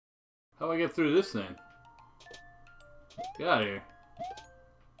How do I get through this thing? Get out of here.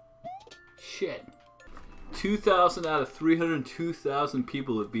 Shit. 2,000 out of 302,000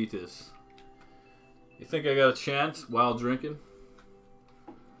 people have beat this. You think I got a chance while drinking?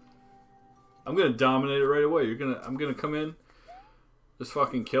 I'm gonna dominate it right away. I'm gonna come in, just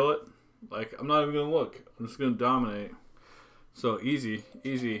fucking kill it. Like, I'm not even gonna look. I'm just gonna dominate. So easy,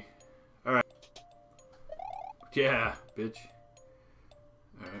 easy. All right. Yeah, bitch.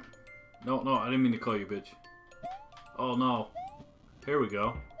 All right. No, I didn't mean to call you bitch. Oh no. Here we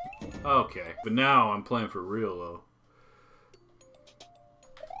go. Okay, but now I'm playing for real though.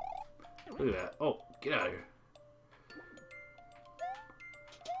 Look at that. Oh, get out of here.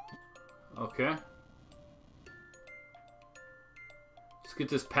 Okay. Let's get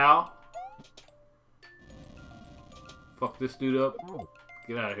this pal. Fuck this dude up.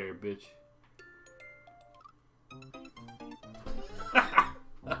 Get out of here, bitch.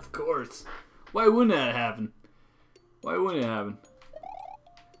 Of course. Why wouldn't that happen? Why wouldn't it happen?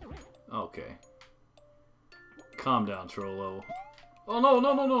 Okay. Calm down, Trollo. Oh no,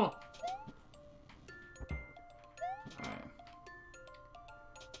 no, no, no. Alright.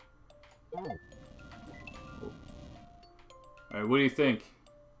 Alright, what do you think?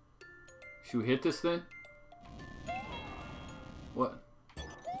 Should we hit this thing? What?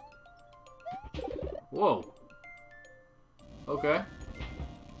 Whoa. Okay.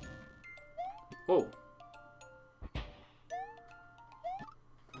 Whoa.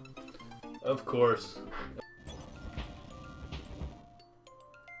 Of course.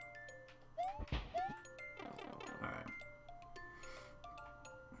 Alright.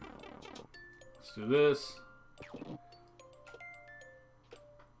 Let's do this.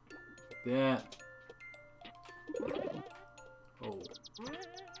 That. Oh.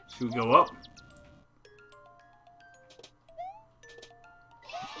 Should we go up?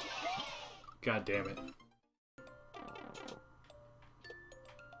 God damn it.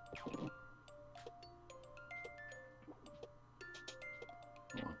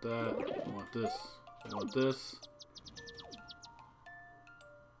 I want that. I want this. I want this.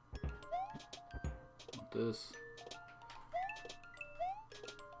 I want this.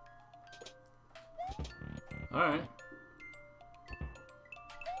 Alright.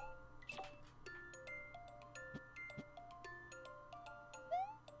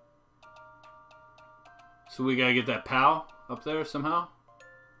 So we gotta get that POW up there somehow?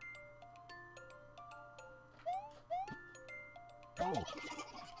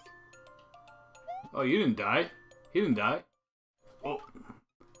 Oh, you didn't die. He didn't die. Oh.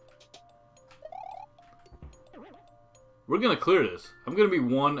 We're gonna clear this. I'm gonna be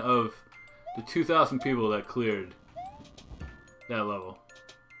one of the 2,000 people that cleared that level.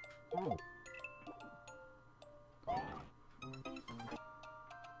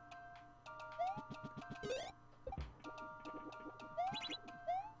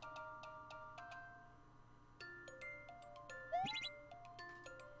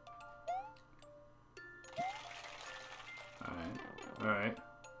 Alright.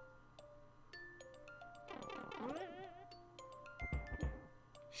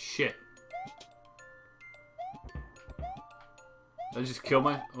 Shit. Did I just kill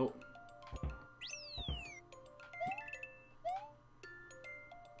my... Oh.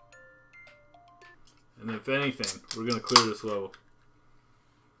 And if anything, we're gonna clear this level.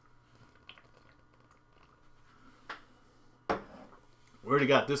 We already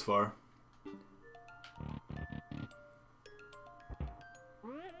got this far.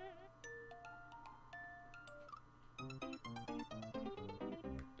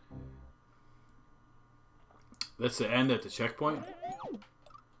 That's the end at the checkpoint?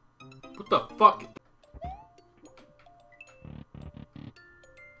 What the fuck?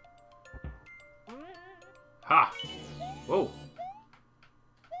 Ha! Whoa.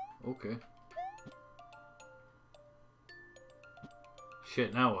 Okay.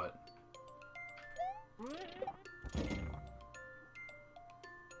 Shit, now what?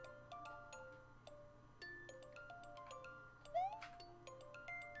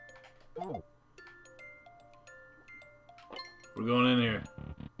 We're going in here.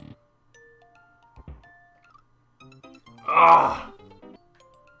 Ah!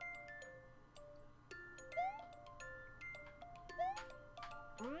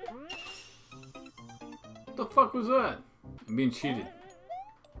 What the fuck was that? I'm being cheated.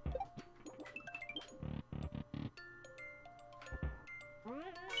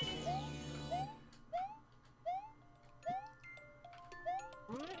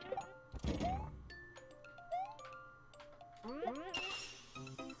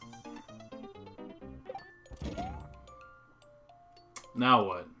 Now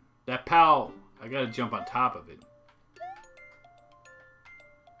what? That pal, I gotta jump on top of it.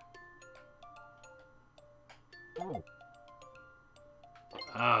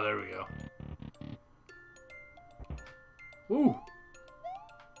 Ah, there we go. Ooh.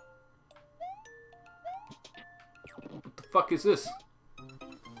 What the fuck is this?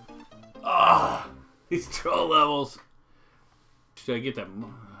 Ah, these troll levels. Should I get that?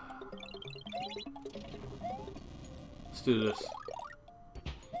 Let's do this.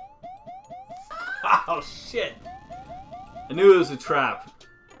 Oh shit! I knew it was a trap.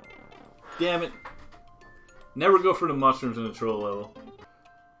 Damn it. Never go for the mushrooms in a troll level.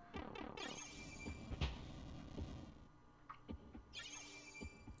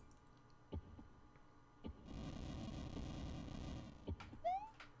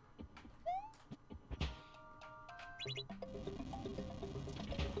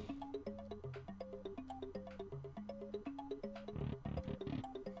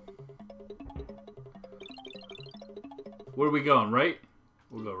 Where are we going? Right?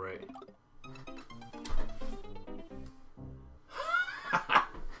 We'll go right.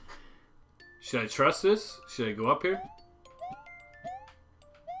 Should I trust this? Should I go up here?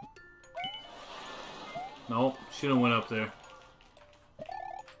 Nope. Shouldn't went up there.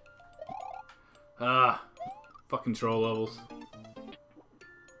 Ah. Fucking troll levels.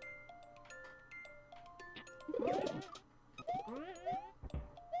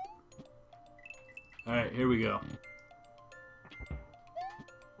 Alright, here we go.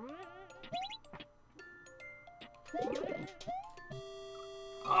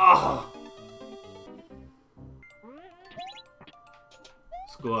 Oh!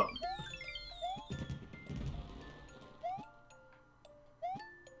 Let's go up.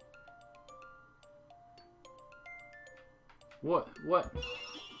 What? What?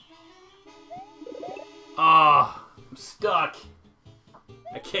 Ah! Oh, I'm stuck.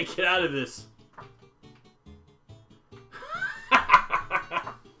 I can't get out of this.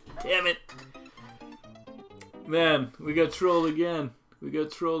 Damn it. Man, we got trolled again. We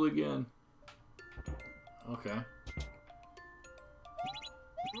got trolled again. Okay.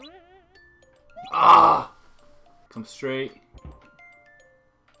 Ah! Come straight.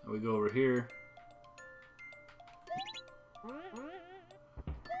 And we go over here.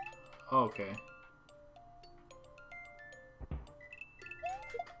 Okay.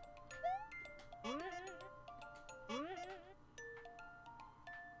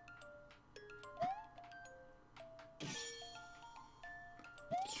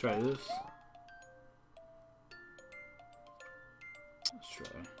 Let's try this. Let's try.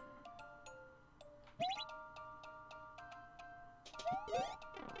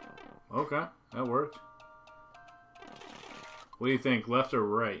 Okay, that worked. What do you think, left or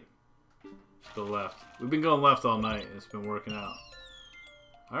right? The left. We've been going left all night. It's been working out.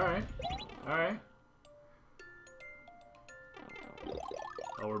 Alright. Alright.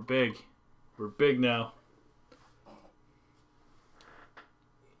 Oh, we're big. We're big now.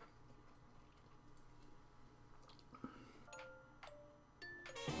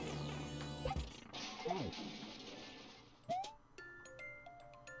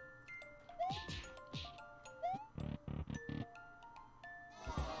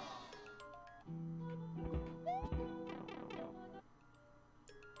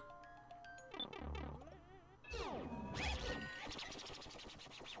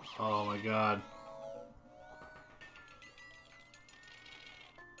 Oh my god.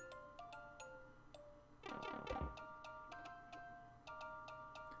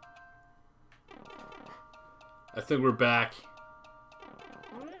 I think we're back.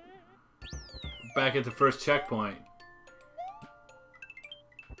 Back at the first checkpoint.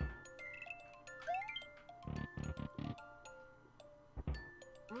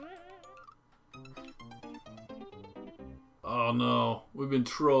 Oh no, we've been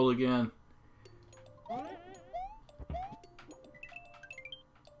trolled again.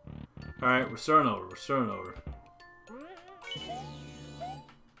 Alright, we're starting over, we're starting over.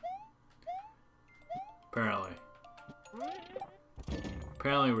 Apparently.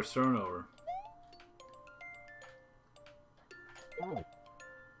 Apparently we're starting over.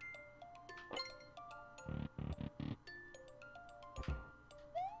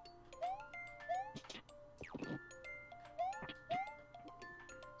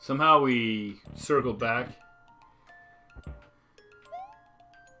 Somehow we circled back.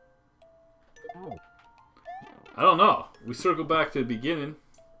 I don't know. We circled back to the beginning.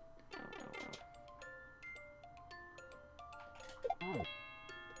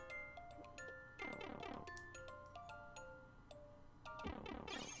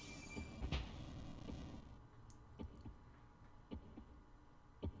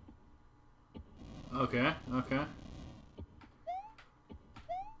 Okay, okay.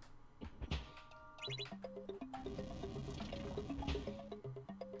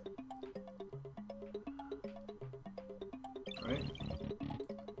 Right?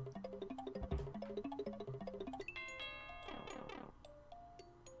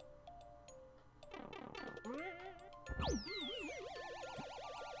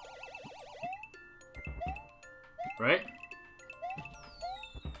 Right?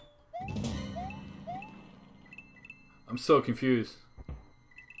 I'm so confused.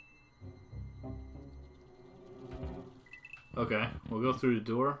 Okay, we'll go through the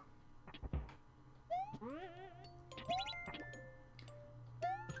door.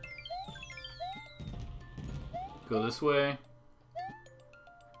 Go this way.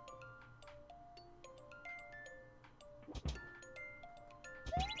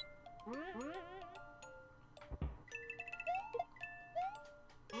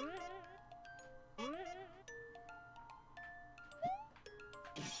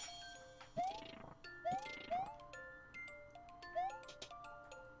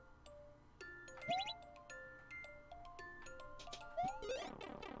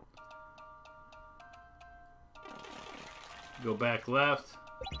 Go back left.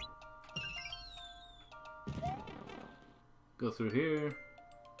 Go through here.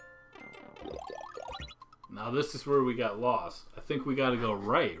 Now this is where we got lost. I think we gotta go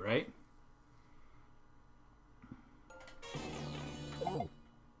right, right?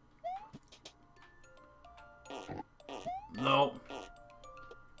 No.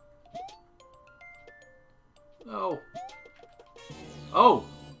 No. Oh!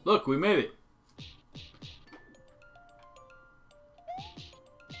 Look, we made it.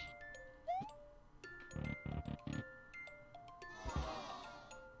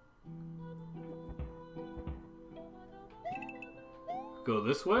 Go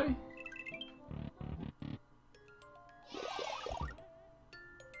this way?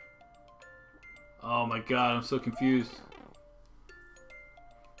 Oh my god, I'm so confused.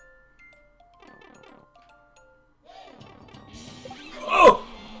 Oh!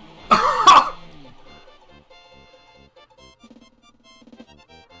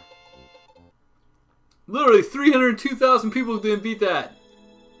 Literally 302,000 people didn't beat that.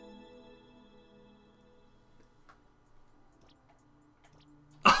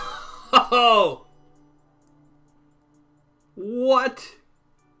 Oh! What?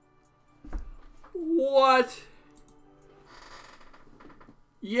 What?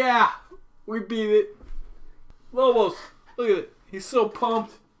 Yeah, we beat it. Lobos, look at it. He's so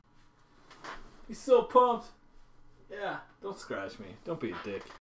pumped. He's so pumped. Yeah, don't scratch me. Don't be a dick.